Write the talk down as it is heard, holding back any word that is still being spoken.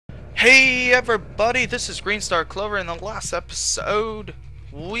Hey everybody, this is Green Star Clover. In the last episode,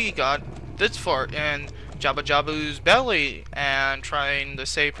 we got this far in jabu-jabu's belly and trying to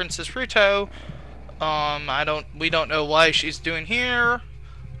save Princess Fruto. We don't know why she's doing here,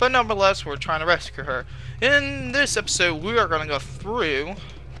 but nonetheless, we're trying to rescue her. In this episode, we are going to go through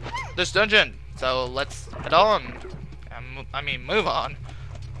this dungeon. So let's head on. Move on.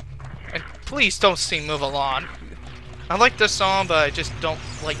 And please don't sing Move Along. I like this song, but I just don't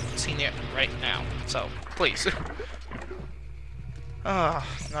like singing it right now. So, please.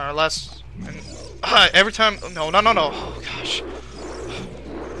 Nonetheless. Every time... No. Oh, gosh.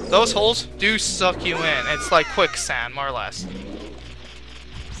 Those holes do suck you in. It's like quicksand, more or less.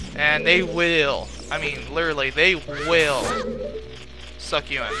 And they will. I mean, literally, they will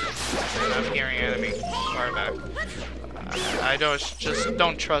suck you in. And I'm hearing enemy. Sorry about it. I just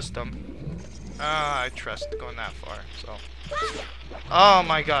don't trust them. I trust going that far, so. Oh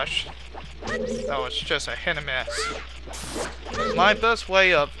my gosh. That was just a hit and miss. My best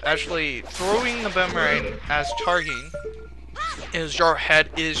way of actually throwing the boomerang as targeting is your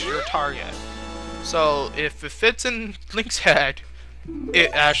head is your target. So if it fits in Link's head, it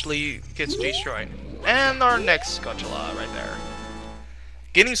actually gets destroyed. And our next Scotchula right there.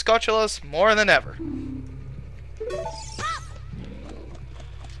 Getting Scotchulas more than ever.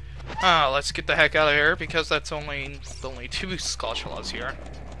 Let's get the heck out of here because that's only two Scotchulas here.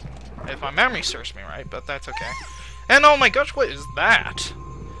 If my memory serves me right, but that's okay. And oh my gosh, what is that?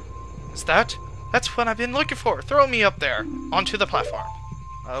 That's what I've been looking for. Throw me up there onto the platform.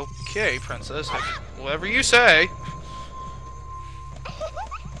 Okay, princess, whatever you say.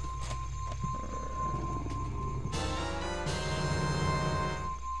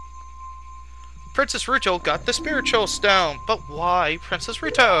 Princess Ruto got the spiritual stone, but why Princess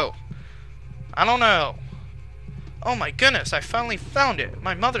Ruto? I don't know. Oh my goodness, I finally found it.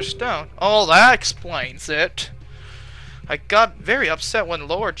 My mother's stone. Oh, that explains it. I got very upset when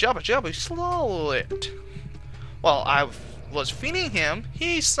Lord Jabu-jabu swallowed it. While I was feeding him,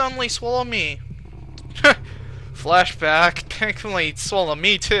 he suddenly swallowed me. Flashback, technically swallowed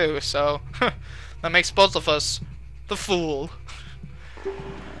me too, so that makes both of us the fool.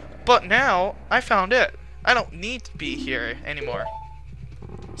 But now, I found it. I don't need to be here anymore.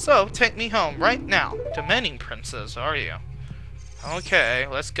 So, take me home right now. Demanding princess, are you? Okay,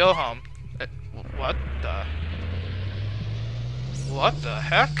 let's go home. What the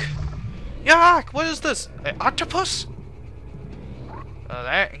heck? Yuck! What is this? An octopus?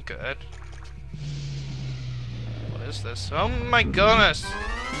 That ain't good. What is this? Oh my goodness!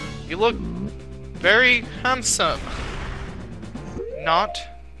 You look very handsome. Not.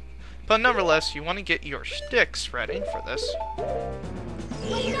 But nevertheless, you want to get your sticks ready for this.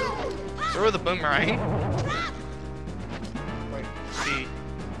 Throw the boomerang. Wait, see.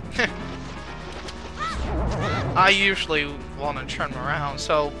 I usually want to turn him around,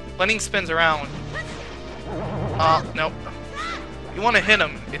 so when he spins around... nope. You want to hit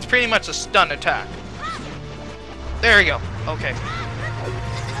him. It's pretty much a stun attack. There you go. Okay.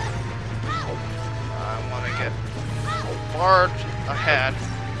 I want to get far ahead.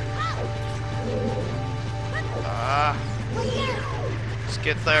 Let's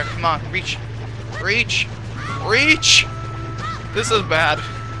get there. Come on, reach. Reach. Reach! This is bad.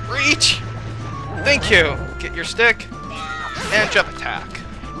 Reach! Thank you. Get your stick. And jump attack.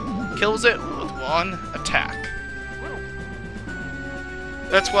 Kills it with one attack.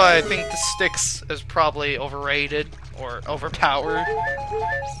 That's why I think the sticks is probably overrated or overpowered.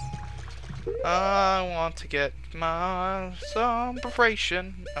 I want to get my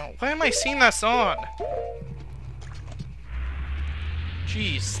celebration. Oh, why am I singing that song?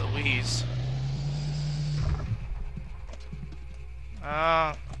 Jeez Louise.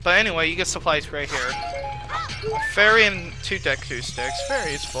 But anyway, you get supplies right here. A fairy and 2 Deku sticks.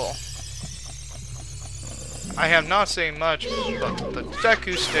 Very useful. I have not seen much, but the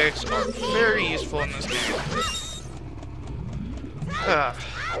Deku sticks are very useful in this game.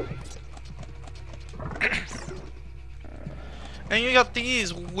 And you got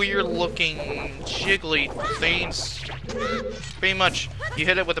these weird looking jiggly things. Pretty much, you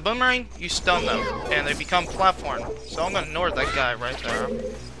hit it with a boomerang, you stun them, and they become platform. So I'm gonna ignore that guy right there.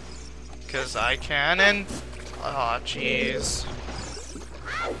 Because I can, and... Aw, jeez.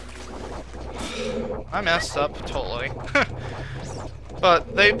 I messed up totally.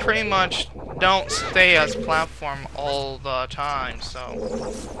 But they pretty much don't stay as platform all the time,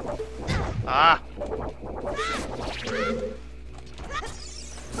 so...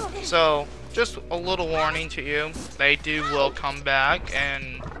 So, just a little warning to you, they will come back,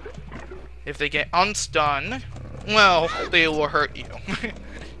 and if they get unstunned, well, they will hurt you.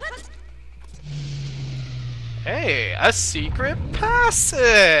 Hey, a secret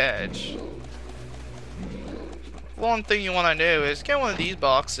passage! One thing you want to do is get one of these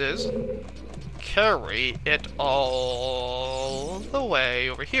boxes, carry it all the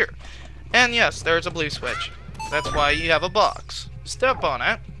way over here. And yes, there's a blue switch. That's why you have a box. Step on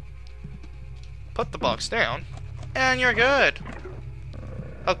it, put the box down, and you're good.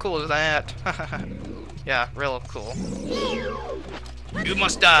 How cool is that? Yeah, real cool. You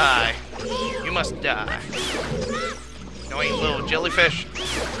must die. You must die. Annoying little jellyfish.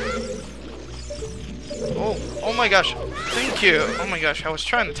 Oh my gosh. Thank you. Oh my gosh, I was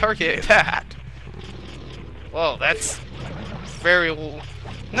trying to target that. Whoa, that's very...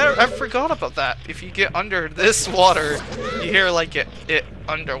 No, I forgot about that. If you get under this water, you hear like it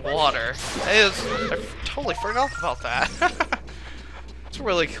underwater. I totally forgot about that. It's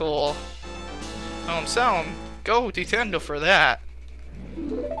really cool. Sound, go Nintendo for that.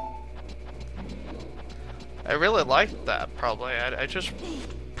 I really liked that, probably. I just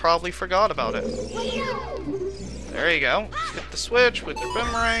probably forgot about it. There you go. Hit the switch with the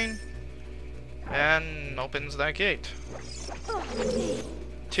boomerang. And opens that gate.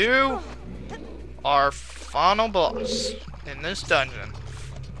 To our final boss in this dungeon.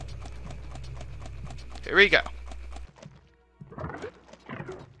 Here we go.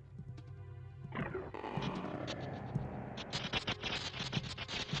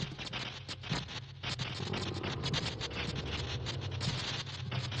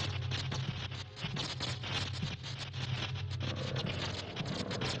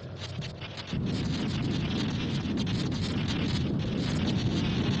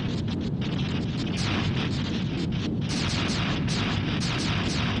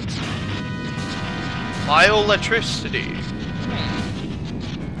 Bioelectricity.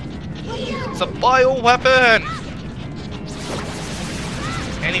 It's a bioweapon!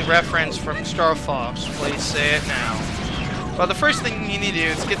 Any reference from Star Fox, please say it now. Well, the first thing you need to do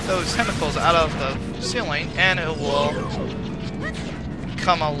is get those tentacles out of the ceiling, and it will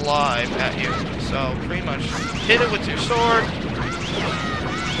come alive at you. So, pretty much hit it with your sword,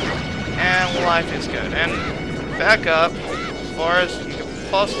 and life is good. And back up as far as you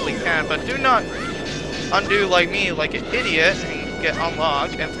possibly can, but do not undo like me, like an idiot, and get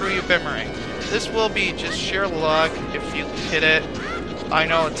unlocked and throw your boomerang. This will be just sheer luck if you hit it. I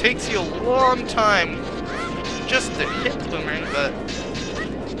know it takes you a long time just to hit the boomerang, but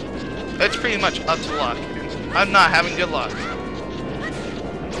it's pretty much up to luck. I'm not having good luck.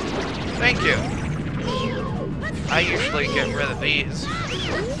 Thank you. I usually get rid of these.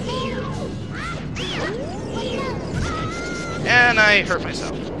 And I hurt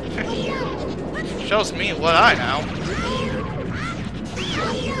myself. Shows me what I know.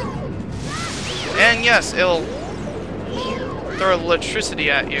 And yes, it'll throw electricity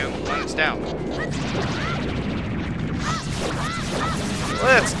at you when it's down.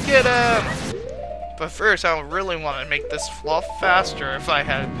 Let's get him! But first, I really want to make this fluff faster if I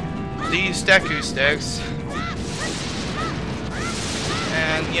had these Deku sticks.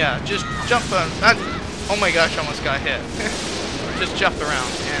 And yeah, just jump on that. Oh my gosh, I almost got hit. Just jumped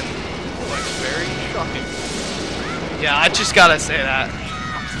around and it looks very shocking. Yeah, I just gotta say that.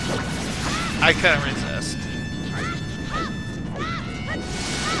 I couldn't resist.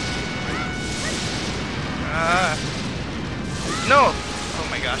 No! Oh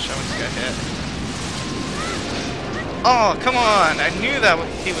my gosh, I almost got hit. Oh, come on! I knew that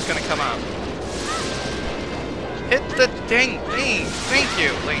he was gonna come up. Hit the dang thing! Thank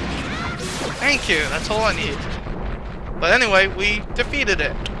you, Link. Thank you, that's all I need. But anyway, we defeated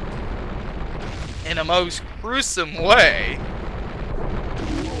it. In a most gruesome way.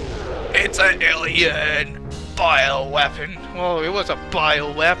 It's an alien bioweapon. Well, it was a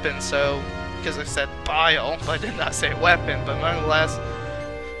bioweapon, so... because I said bio, but I did not say weapon, but nonetheless...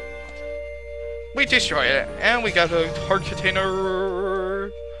 we destroyed it, and we got a heart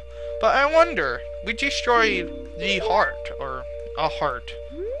container. But I wonder, we destroyed the heart, or a heart.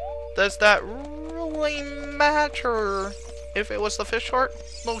 Does that really matter if it was the fish heart?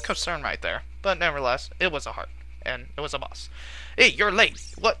 A little concern right there. But nevertheless, it was a heart, and it was a boss. Hey, you're late.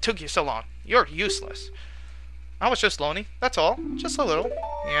 What took you so long? You're useless. I was just lonely, that's all. Just a little.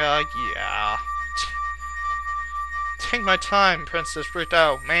 Yeah. Take my time, Princess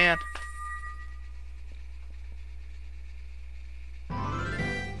Bruto, man.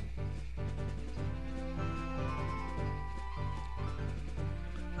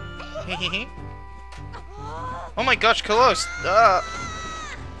 Oh my gosh, close!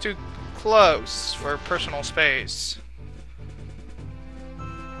 Too close for personal space.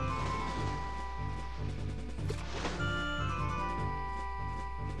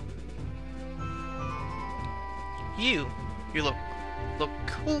 You look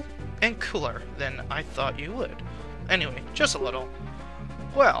cool and cooler than I thought you would. Anyway, just a little.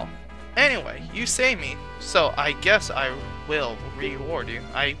 Well, anyway, you saved me, so I guess I will reward you.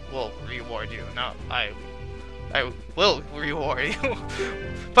 I will reward you. No, I will reward you.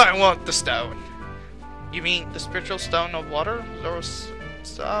 But I want the stone. You mean the spiritual stone of water?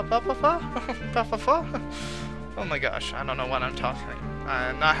 Oh my gosh, I don't know what I'm talking.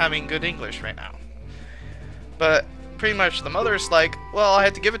 I'm not having good English right now. But pretty much the mother's like, well, I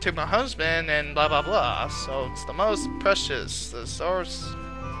had to give it to my husband and blah blah blah. So it's the most precious, the source,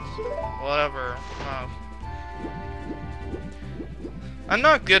 whatever. I'm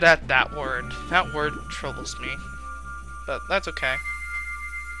not good at that word. That word troubles me. But that's okay.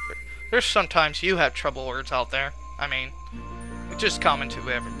 There's sometimes you have trouble words out there. I mean, it's just common to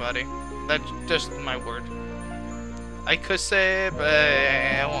everybody. That's just my word. I could say it, but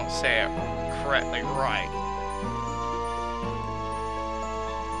I won't say it correctly right.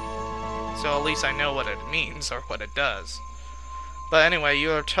 So at least I know what it means, or what it does. But anyway,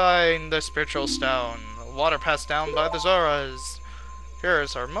 you are tying the spiritual stone. Water passed down by the Zoras.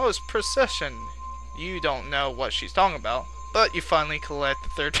 Here's our most precision. You don't know what she's talking about, but you finally collect the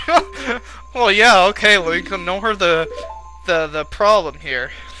third. Well, yeah, okay, Link. Ignore the problem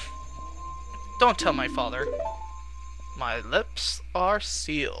here. Don't tell my father. My lips are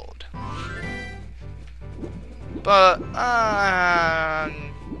sealed. But nah,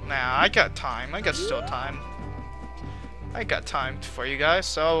 I got time. I got still time. I got time for you guys.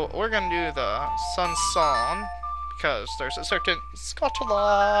 So we're gonna do the Sun Song because there's a certain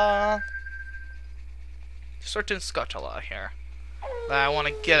scotula here that I want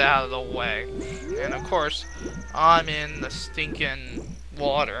to get out of the way. And of course, I'm in the stinking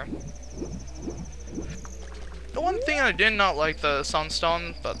water. The one thing I did not like the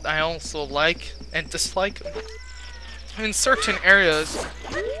Sunstone, but I also like and dislike, in certain areas,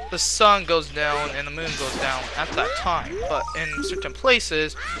 the sun goes down and the moon goes down at that time, but in certain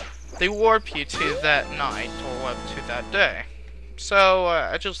places, they warp you to that night or to that day. So,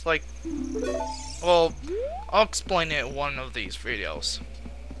 I just like, well, I'll explain it in one of these videos.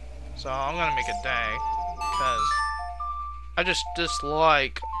 So, I'm gonna make a day, because I just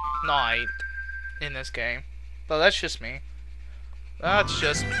dislike night in this game. But that's just me. That's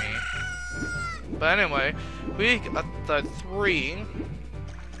just me. But anyway, we got the 3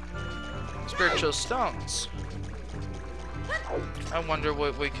 spiritual stones. I wonder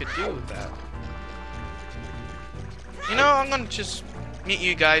what we could do with that. You know, I'm gonna just meet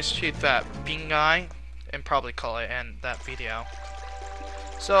you guys to that bean guy and probably call it end that video.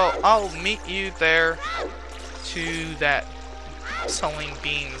 So I'll meet you there to that selling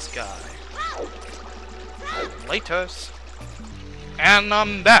beans guy. Laters. And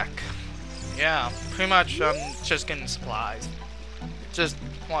I'm back. Yeah, pretty much I'm just getting supplies. Just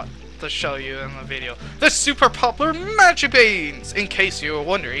want to show you in the video the super popular magic beans. In case you were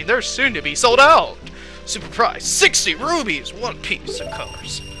wondering, they're soon to be sold out. Super price, 60 rubies, 1 piece of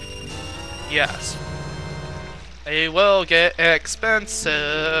colors. Yes. They will get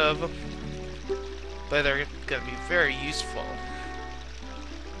expensive, but they're gonna be very useful.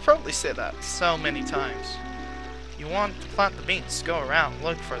 Probably said that so many times. You want to plant the beans, go around,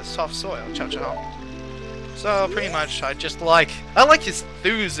 look for the soft soil, cha-cha. So pretty much I like his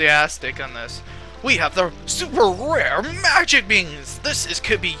enthusiastic on this. We have the super rare magic beans. This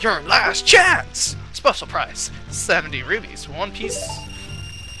could be your last chance. Special price, 70 rubies, 1 piece.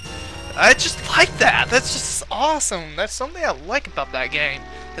 I just like that. That's just awesome. That's something I like about that game.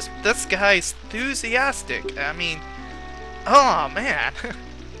 This guy's enthusiastic. I mean, oh man.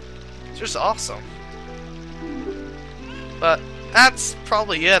 It's just awesome. But that's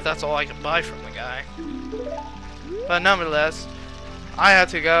probably it. That's all I can buy from the guy. But nonetheless, I had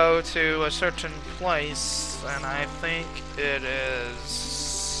to go to a certain place, and I think it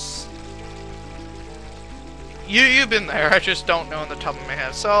is... You've been there. I just don't know on the top of my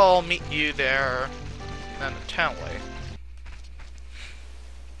head. So I'll meet you there in the townway.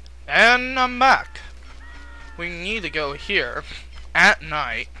 And I'm back. We need to go here at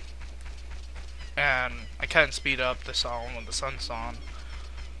night. And I can't speed up the song when the sun's on.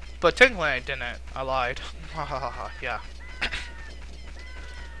 But technically I didn't. I lied. Yeah.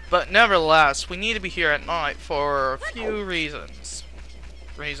 But nevertheless, we need to be here at night for a few reasons.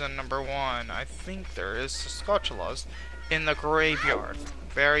 Reason number 1, I think there is scotulas in the graveyard.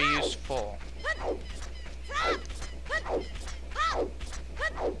 Very useful.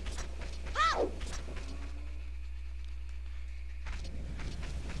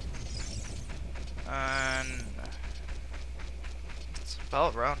 And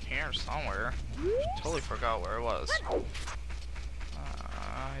about around here somewhere. Totally forgot where it was.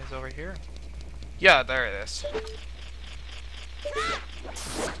 He's over here. Yeah, there it is.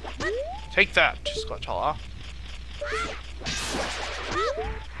 Take that, Skulltula.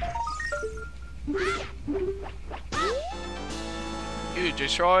 You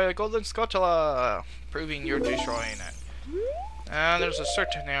destroy a golden Skulltula, proving you're destroying it. And there's a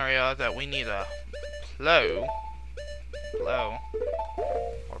certain area that we need a plow.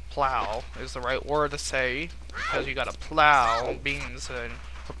 Or plow is the right word to say, because you gotta plow beans and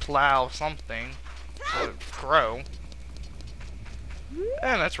plow something to grow.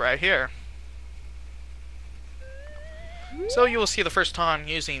 And that's right here. So you will see the first time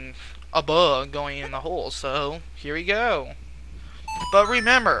using a bug going in the hole, so here we go. But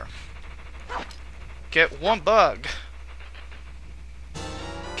remember, get one bug.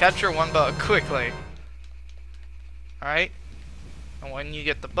 Capture one bug quickly. Alright? And when you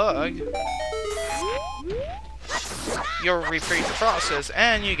get the bug, you'll repeat the process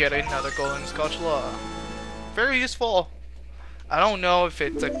and you get another golden Skulltula. Very useful. I don't know if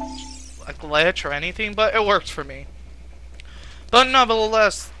it's a glitch or anything, but it works for me. But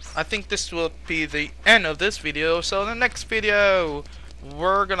nevertheless, I think this will be the end of this video. So in the next video,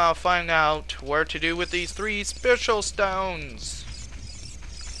 we're gonna find out where to do with these 3 spiritual stones.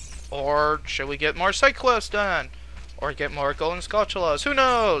 Or should we get more side quests done? Or get more golden Skulltulas? Who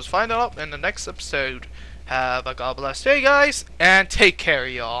knows? Find out in the next episode. Have a God bless day, guys, and take care,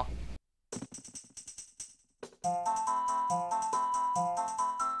 y'all.